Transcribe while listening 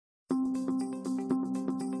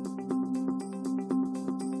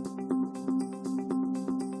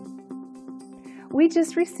We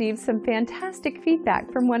just received some fantastic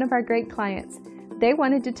feedback from one of our great clients. They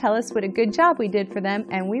wanted to tell us what a good job we did for them,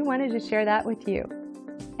 and we wanted to share that with you.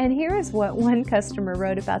 And here is what one customer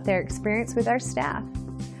wrote about their experience with our staff.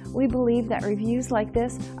 We believe that reviews like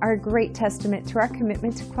this are a great testament to our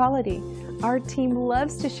commitment to quality. Our team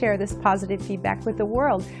loves to share this positive feedback with the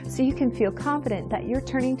world so you can feel confident that you're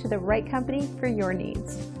turning to the right company for your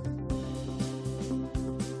needs.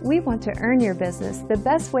 We want to earn your business the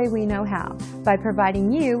best way we know how, by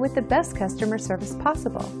providing you with the best customer service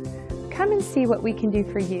possible. Come and see what we can do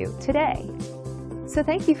for you today. So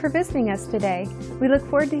thank you for visiting us today. We look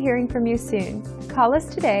forward to hearing from you soon. Call us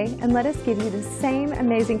today and let us give you the same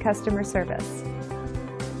amazing customer service.